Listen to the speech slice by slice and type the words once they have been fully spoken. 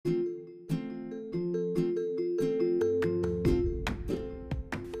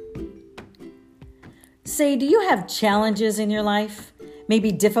Say, do you have challenges in your life?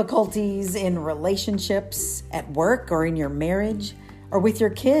 Maybe difficulties in relationships, at work, or in your marriage, or with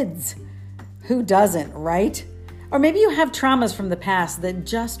your kids? Who doesn't, right? Or maybe you have traumas from the past that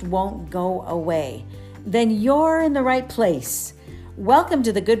just won't go away. Then you're in the right place. Welcome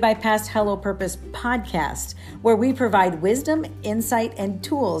to the Goodbye Past, Hello Purpose podcast, where we provide wisdom, insight, and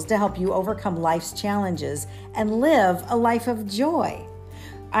tools to help you overcome life's challenges and live a life of joy.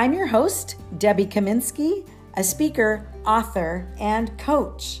 I'm your host, Debbie Kaminsky, a speaker, author, and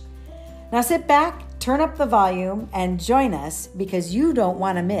coach. Now sit back, turn up the volume, and join us because you don't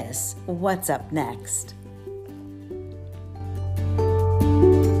want to miss what's up next.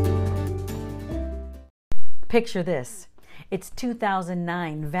 Picture this. It's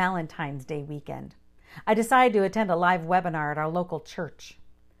 2009 Valentine's Day weekend. I decide to attend a live webinar at our local church.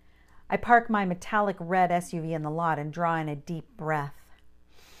 I park my metallic red SUV in the lot and draw in a deep breath.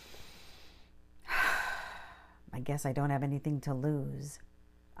 I guess I don't have anything to lose,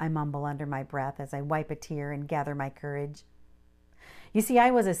 I mumble under my breath as I wipe a tear and gather my courage. You see,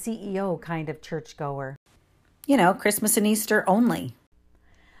 I was a CEO kind of churchgoer. You know, Christmas and Easter only.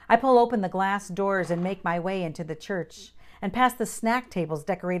 I pull open the glass doors and make my way into the church and past the snack tables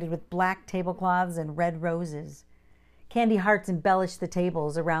decorated with black tablecloths and red roses. Candy hearts embellish the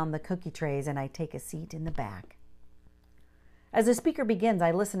tables around the cookie trays, and I take a seat in the back. As the speaker begins,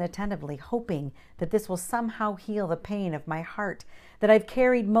 I listen attentively, hoping that this will somehow heal the pain of my heart that I've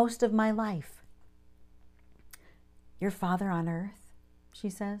carried most of my life. Your Father on earth, she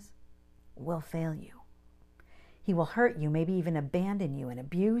says, will fail you. He will hurt you, maybe even abandon you and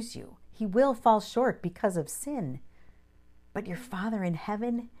abuse you. He will fall short because of sin. But your Father in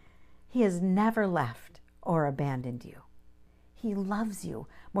heaven, He has never left or abandoned you. He loves you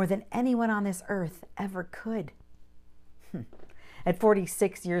more than anyone on this earth ever could. At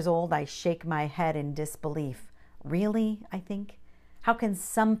 46 years old, I shake my head in disbelief. Really, I think? How can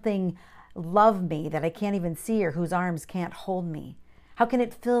something love me that I can't even see or whose arms can't hold me? How can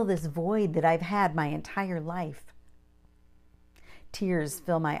it fill this void that I've had my entire life? Tears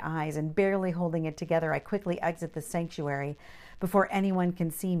fill my eyes, and barely holding it together, I quickly exit the sanctuary before anyone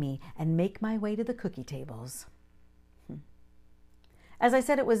can see me and make my way to the cookie tables. As I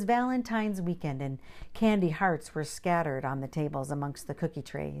said, it was Valentine's weekend, and candy hearts were scattered on the tables amongst the cookie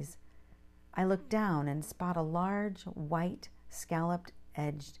trays. I look down and spot a large, white,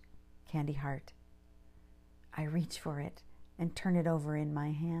 scalloped-edged candy heart. I reach for it and turn it over in my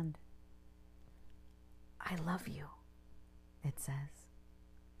hand. I love you, it says.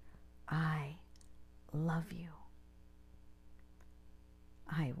 I love you.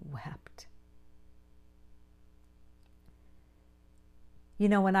 I wept. You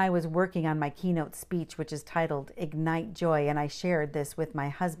know, when I was working on my keynote speech, which is titled Ignite Joy, and I shared this with my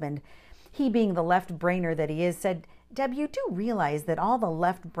husband, he, being the left-brainer that he is, said, Deb, you do realize that all the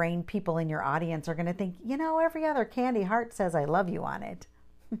left-brain people in your audience are going to think, you know, every other candy heart says I love you on it.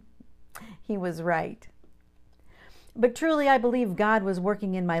 He was right. But truly, I believe God was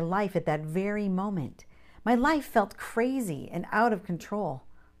working in my life at that very moment. My life felt crazy and out of control,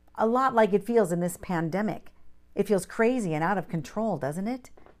 a lot like it feels in this pandemic. It feels crazy and out of control, doesn't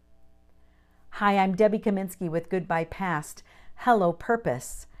it? Hi, I'm Debbie Kaminsky with Goodbye Past, Hello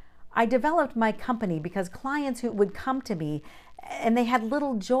Purpose. I developed my company because clients who would come to me and they had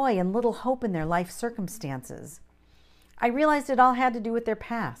little joy and little hope in their life circumstances. I realized it all had to do with their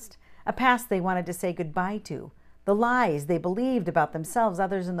past, a past they wanted to say goodbye to, the lies they believed about themselves,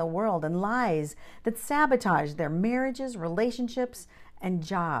 others in the world, and lies that sabotaged their marriages, relationships, and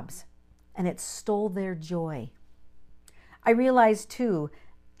jobs, and it stole their joy. I realized, too,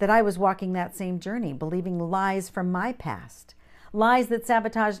 that I was walking that same journey, believing lies from my past. Lies that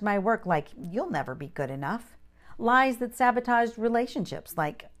sabotaged my work, like, you'll never be good enough. Lies that sabotaged relationships,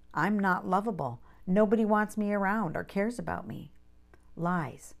 like, I'm not lovable. Nobody wants me around or cares about me.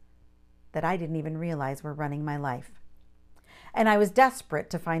 Lies that I didn't even realize were running my life. And I was desperate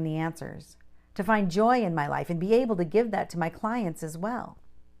to find the answers, to find joy in my life and be able to give that to my clients as well.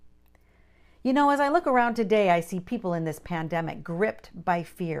 You know, as I look around today, I see people in this pandemic gripped by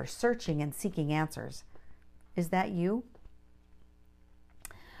fear, searching and seeking answers. Is that you?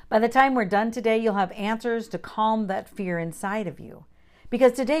 By the time we're done today, you'll have answers to calm that fear inside of you.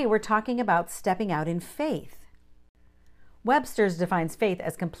 Because today we're talking about stepping out in faith. Webster's defines faith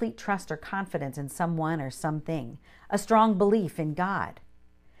as complete trust or confidence in someone or something, a strong belief in God.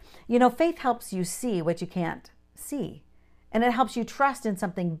 You know, faith helps you see what you can't see. And it helps you trust in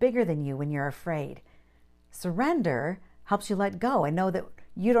something bigger than you when you're afraid. Surrender helps you let go and know that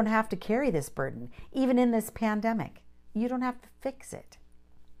you don't have to carry this burden, even in this pandemic. You don't have to fix it.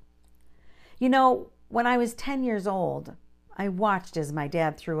 You know, When I was 10 years old, I watched as my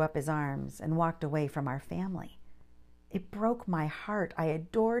dad threw up his arms and walked away from our family. It broke my heart. I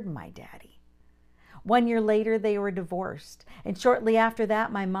adored my daddy. 1 year later, they were divorced. And shortly after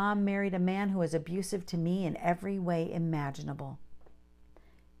that, my mom married a man who was abusive to me in every way imaginable.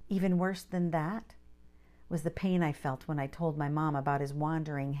 Even worse than that was the pain I felt when I told my mom about his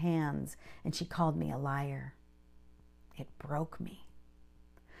wandering hands and she called me a liar. It broke me.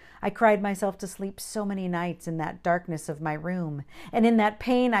 I cried myself to sleep so many nights in that darkness of my room. And in that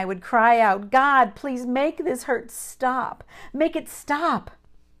pain, I would cry out, God, please make this hurt stop. Make it stop.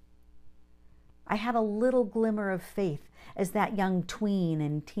 I had a little glimmer of faith as that young tween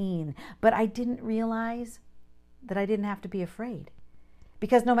and teen, but I didn't realize that I didn't have to be afraid.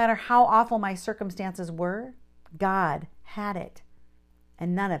 Because no matter how awful my circumstances were, God had it.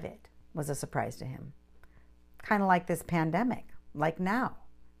 And none of it was a surprise to him. Kind of like this pandemic, like now.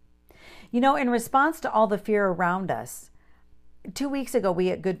 You know, in response to all the fear around us, 2 weeks ago,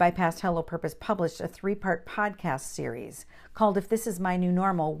 we at Goodbye Past Hello Purpose published a 3-part podcast series called If This Is My New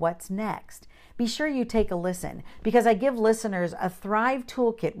Normal, What's Next? Be sure you take a listen because I give listeners a Thrive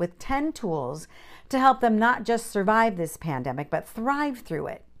toolkit with 10 tools to help them not just survive this pandemic, but thrive through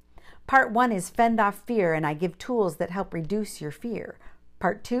it. Part 1 is Fend Off Fear, and I give tools that help reduce your fear.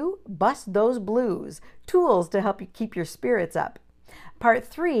 Part 2, Bust Those Blues, tools to help you keep your spirits up. Part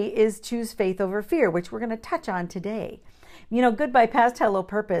 3 is Choose Faith Over Fear, which we're going to touch on today. You know, Goodbye Past Hello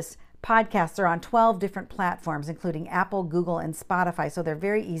Purpose podcasts are on 12 different platforms, including Apple, Google, and Spotify, so they're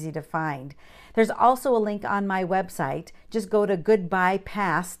very easy to find. There's also a link on my website. Just go to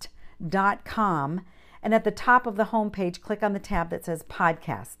goodbyepast.com, and at the top of the homepage, click on the tab that says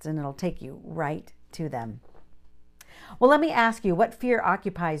podcasts, and it'll take you right to them. Well, let me ask you, what fear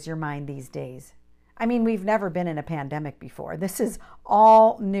occupies your mind these days? I mean, we've never been in a pandemic before. This is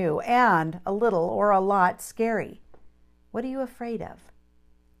all new and a little or a lot scary. What are you afraid of?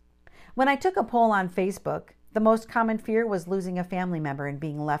 When I took a poll on Facebook, the most common fear was losing a family member and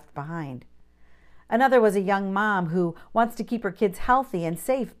being left behind. Another was a young mom who wants to keep her kids healthy and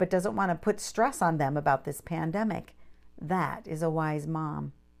safe but doesn't want to put stress on them about this pandemic. That is a wise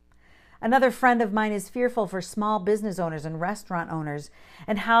mom. Another friend of mine is fearful for small business owners and restaurant owners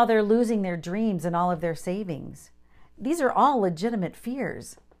and how they're losing their dreams and all of their savings. These are all legitimate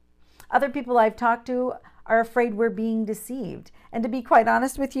fears. Other people I've talked to are afraid we're being deceived. And to be quite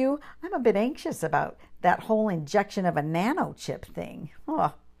honest with you, I'm a bit anxious about that whole injection of a nanochip thing.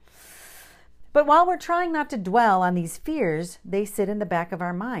 Oh. But while we're trying not to dwell on these fears, they sit in the back of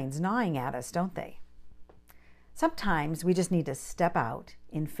our minds, gnawing at us, don't they? Sometimes we just need to step out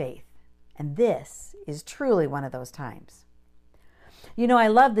in faith. And this is truly one of those times. You know, I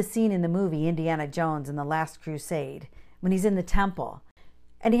love the scene in the movie Indiana Jones and the Last Crusade when he's in the temple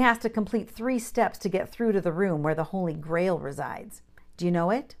and he has to complete 3 steps to get through to the room where the Holy Grail resides. Do you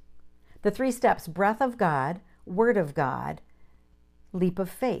know it? The 3 steps: breath of God, word of God, leap of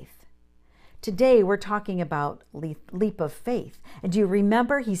faith. Today we're talking about leap of faith. And do you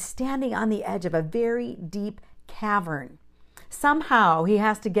remember he's standing on the edge of a very deep cavern? Somehow he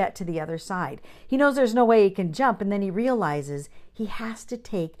has to get to the other side. He knows there's no way he can jump, and then he realizes he has to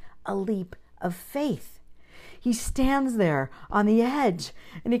take a leap of faith. He stands there on the edge,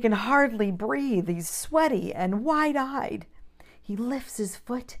 and he can hardly breathe. He's sweaty and wide-eyed. He lifts his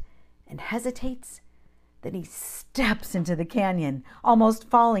foot and hesitates. Then he steps into the canyon, almost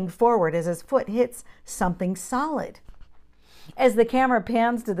falling forward as his foot hits something solid. As the camera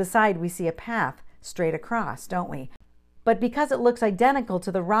pans to the side, we see a path straight across, don't we? But because it looks identical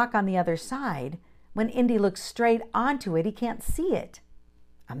to the rock on the other side, when Indy looks straight onto it, he can't see it.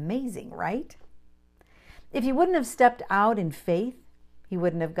 Amazing, right? If he wouldn't have stepped out in faith, he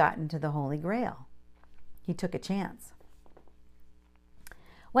wouldn't have gotten to the Holy Grail. He took a chance.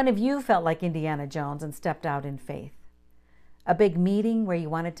 When have you felt like Indiana Jones and stepped out in faith? A big meeting where you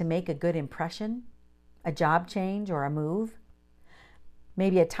wanted to make a good impression? A job change or a move?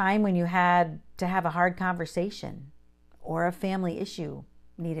 Maybe a time when you had to have a hard conversation or a family issue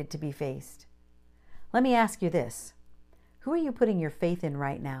needed to be faced. Let me ask you this. Who are you putting your faith in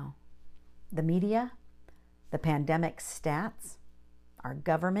right now? The media? The pandemic stats? Our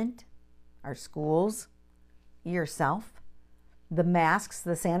government? Our schools? Yourself? The masks,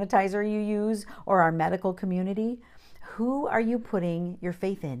 the sanitizer you use, or our medical community? Who are you putting your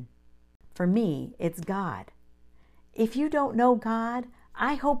faith in? For me, it's God. If you don't know God,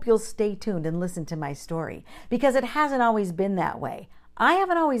 I hope you'll stay tuned and listen to my story, because it hasn't always been that way. I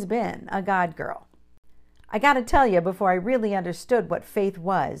haven't always been a God girl. I got to tell you, before I really understood what faith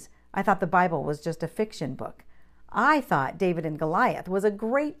was, I thought the Bible was just a fiction book. I thought David and Goliath was a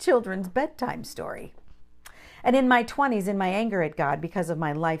great children's bedtime story. And in my 20s, in my anger at God because of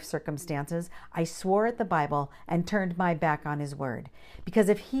my life circumstances, I swore at the Bible and turned my back on His Word. Because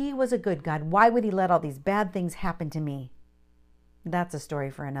if He was a good God, why would He let all these bad things happen to me? That's a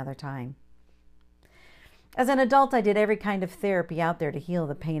story for another time. As an adult, I did every kind of therapy out there to heal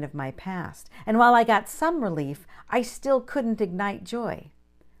the pain of my past. And while I got some relief, I still couldn't ignite joy.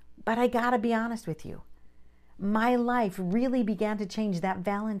 But I gotta be honest with you. My life really began to change that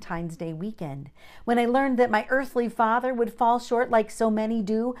Valentine's Day weekend when I learned that my earthly father would fall short like so many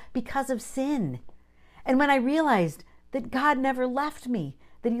do because of sin. And when I realized that God never left me,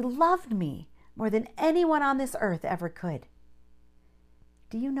 that He loved me more than anyone on this earth ever could.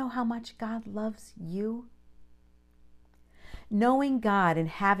 Do you know how much God loves you? Knowing God and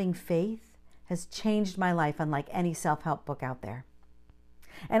having faith has changed my life unlike any self-help book out there.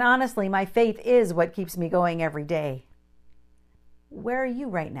 And honestly, my faith is what keeps me going every day. Where are you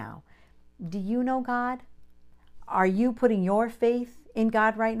right now? Do you know God? Are you putting your faith in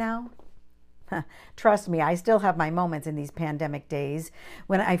God right now? Trust me, I still have my moments in these pandemic days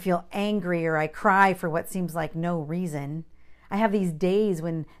when I feel angry or I cry for what seems like no reason. I have these days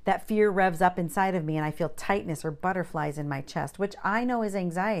when that fear revs up inside of me and I feel tightness or butterflies in my chest, which I know is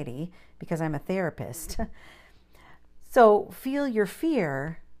anxiety because I'm a therapist. So feel your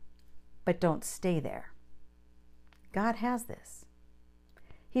fear, but don't stay there. God has this.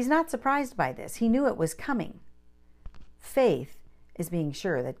 He's not surprised by this. He knew it was coming. Faith is being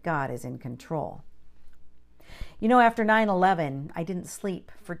sure that God is in control. You know, after 9/11, I didn't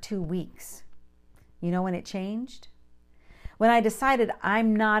sleep for 2 weeks. You know when it changed? When I decided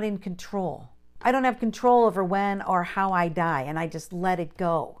I'm not in control. I don't have control over when or how I die, and I just let it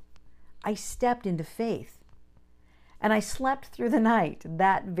go. I stepped into faith. And I slept through the night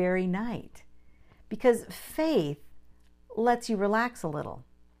that very night. Because faith lets you relax a little.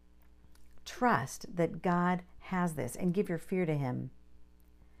 Trust that God has this and give your fear to Him.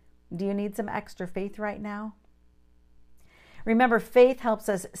 Do you need some extra faith right now? Remember, faith helps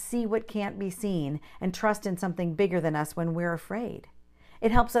us see what can't be seen and trust in something bigger than us when we're afraid.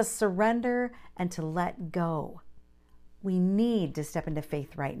 It helps us surrender and to let go. We need to step into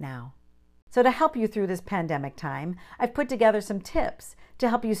faith right now. So to help you through this pandemic time, I've put together some tips to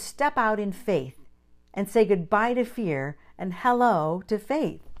help you step out in faith and say goodbye to fear and hello to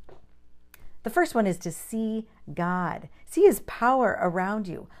faith. The first one is to see God. See His power around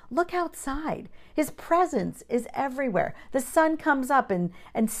you. Look outside. His presence is everywhere. The sun comes up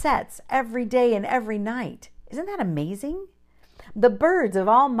and sets every day and every night. Isn't that amazing? The birds have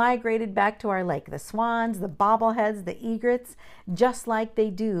all migrated back to our lake. The swans, the bobbleheads, the egrets, just like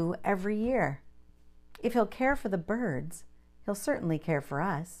they do every year. If He'll care for the birds, He'll certainly care for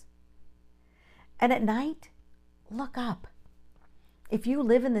us. And at night, look up. If you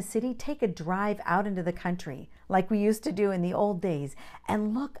live in the city, take a drive out into the country like we used to do in the old days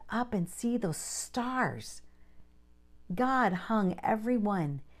and look up and see those stars. God hung every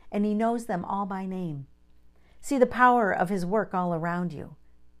one and He knows them all by name. See the power of His work all around you.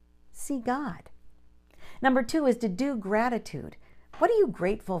 See God. Number 2 is to do gratitude. What are you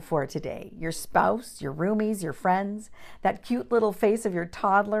grateful for today? Your spouse, your roomies, your friends, that cute little face of your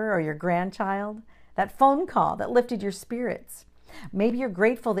toddler or your grandchild, that phone call that lifted your spirits. Maybe you're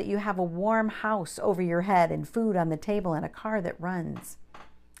grateful that you have a warm house over your head and food on the table and a car that runs.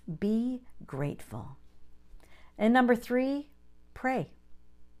 Be grateful. And number 3, pray.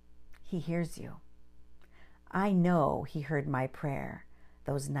 He hears you. I know He heard my prayer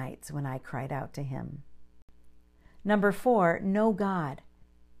those nights when I cried out to Him. Number 4, know God.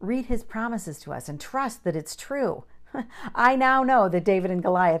 Read His promises to us and trust that it's true. I now know that David and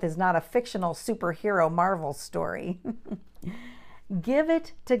Goliath is not a fictional superhero Marvel story. Give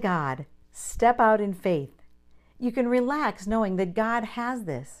it to God. Step out in faith. You can relax knowing that God has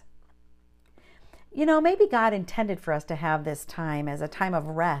this. You know, maybe God intended for us to have this time as a time of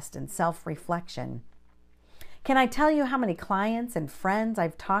rest and self-reflection. Can I tell you how many clients and friends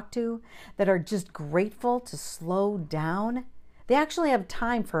I've talked to that are just grateful to slow down? They actually have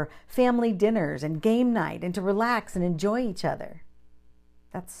time for family dinners and game night and to relax and enjoy each other.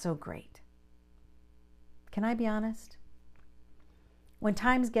 That's so great. Can I be honest? When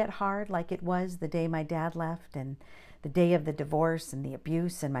times get hard, like it was the day my dad left and the day of the divorce and the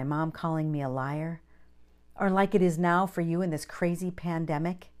abuse and my mom calling me a liar, or like it is now for you in this crazy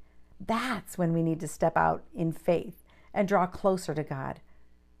pandemic, that's when we need to step out in faith and draw closer to God.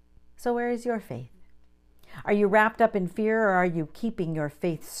 So where is your faith? Are you wrapped up in fear, or are you keeping your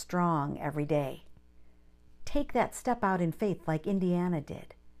faith strong every day? Take that step out in faith like Indiana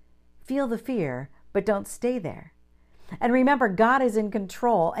did. Feel the fear, but don't stay there. And remember, God is in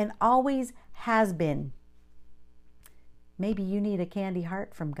control and always has been. Maybe you need a candy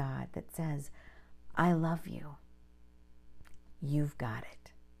heart from God that says, I love you. You've got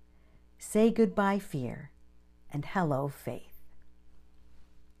it. Say goodbye, fear, and hello, faith.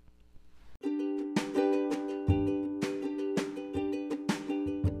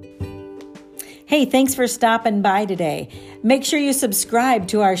 Hey, thanks for stopping by today. Make sure you subscribe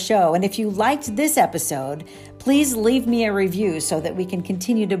to our show. And if you liked this episode, please leave me a review so that we can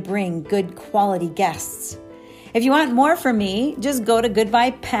continue to bring good quality guests. If you want more from me, just go to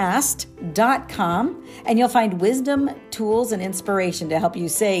goodbyepast.com and you'll find wisdom, tools, and inspiration to help you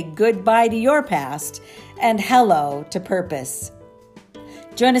say goodbye to your past and hello to purpose.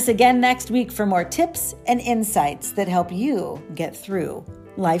 Join us again next week for more tips and insights that help you get through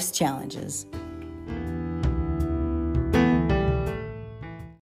life's challenges.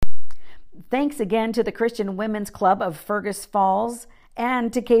 Thanks again to the Christian Women's Club of Fergus Falls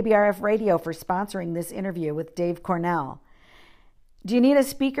and to KBRF Radio for sponsoring this interview with Dave Cornell. Do you need a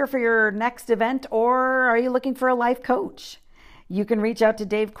speaker for your next event, or are you looking for a life coach? You can reach out to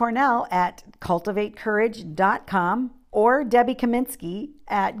Dave Cornell at cultivatecourage.com or Debbie Kaminsky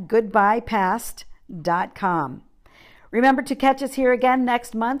at goodbyepast.com. Remember to catch us here again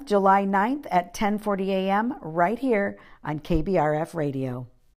next month, July 9th at 10:40 a.m. right here on KBRF Radio.